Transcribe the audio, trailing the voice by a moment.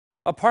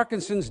A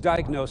Parkinson's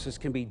diagnosis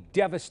can be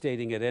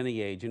devastating at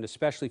any age, and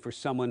especially for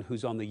someone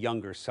who's on the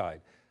younger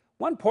side.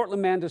 One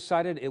Portland man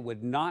decided it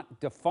would not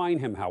define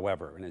him,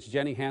 however. And as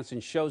Jenny Hansen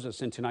shows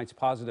us in tonight's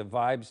Positive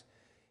Vibes,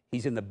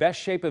 he's in the best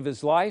shape of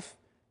his life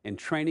and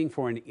training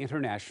for an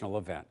international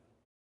event.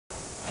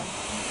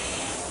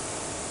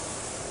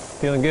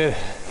 Feeling good.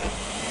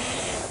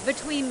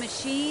 Between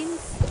machines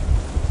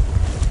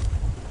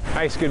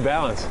Nice, good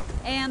balance.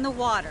 and the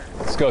water,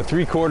 Let's go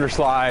 3/4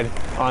 slide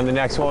on the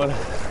next one.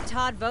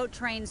 Todd Vogt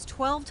trains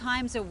 12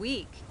 times a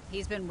week.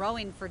 He's been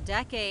rowing for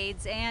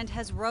decades and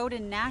has rowed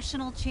in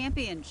national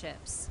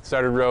championships.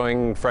 Started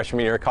rowing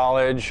freshman year of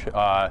college.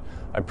 I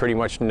pretty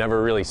much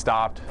never really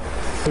stopped.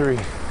 3,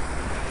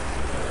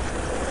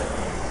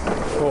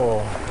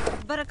 4.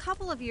 But a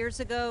couple of years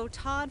ago,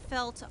 Todd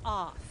felt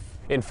off.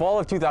 In fall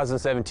of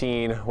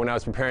 2017, when I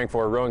was preparing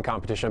for a rowing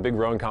competition, a big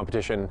rowing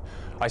competition,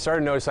 I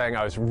started noticing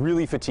I was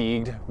really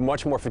fatigued,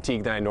 much more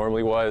fatigued than I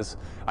normally was.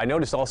 I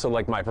noticed also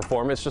like my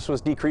performance just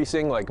was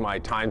decreasing, like my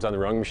times on the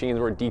rowing machines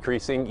were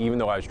decreasing, even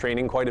though I was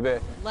training quite a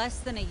bit. Less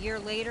than a year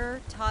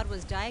later, Todd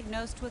was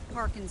diagnosed with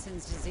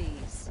Parkinson's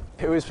disease.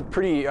 It was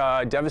pretty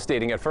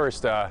devastating at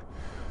first.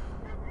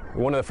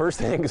 One of the first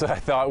things I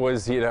thought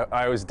was,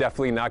 I was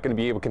definitely not going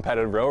to be a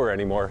competitive rower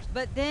anymore.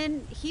 But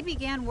then he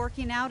began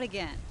working out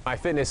again. My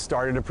fitness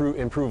started to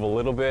improve a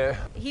little bit.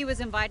 He was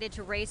invited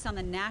to race on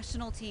the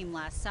national team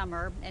last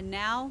summer, and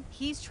now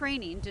he's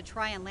training to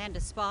try and land a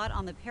spot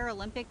on the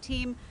Paralympic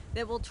team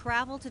that will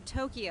travel to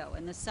Tokyo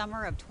in the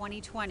summer of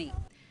 2020.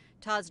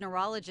 Todd's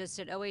neurologist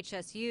at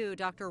OHSU,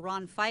 Dr.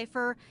 Ron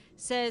Pfeiffer,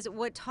 says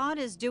what Todd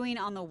is doing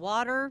on the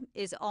water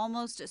is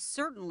almost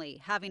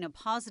certainly having a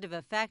positive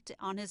effect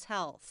on his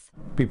health.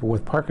 People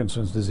with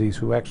Parkinson's disease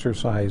who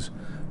exercise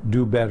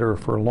do better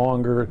for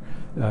longer.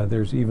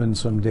 There's even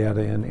some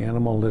data in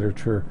animal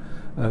literature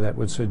that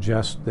would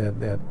suggest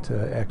that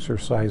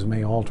exercise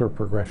may alter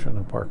progression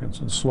of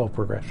Parkinson's, slow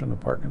progression of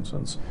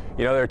Parkinson's.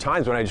 There are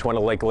times when I just want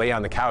to lay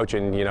on the couch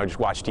and just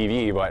watch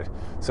TV, but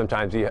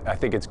sometimes I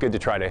think it's good to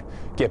try to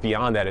get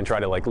beyond that and try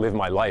to live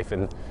my life,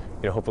 and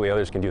hopefully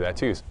others can do that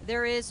too.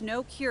 There is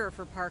no cure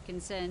for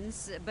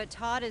Parkinson's, but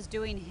Todd is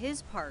doing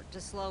his part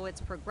to slow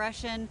its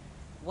progression,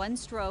 one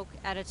stroke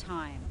at a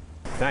time.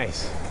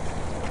 Nice.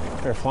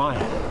 They're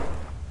flying.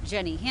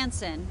 Jenny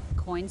Hansen,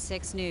 KOIN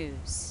 6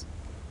 News.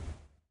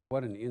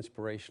 What an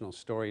inspirational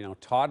story.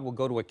 Todd will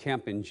go to a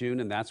camp in June,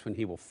 and that's when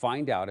he will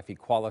find out if he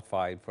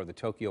qualified for the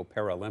Tokyo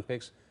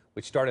Paralympics,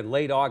 which started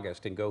late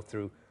August and go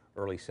through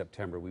early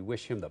September. We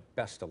wish him the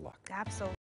best of luck. Absolutely.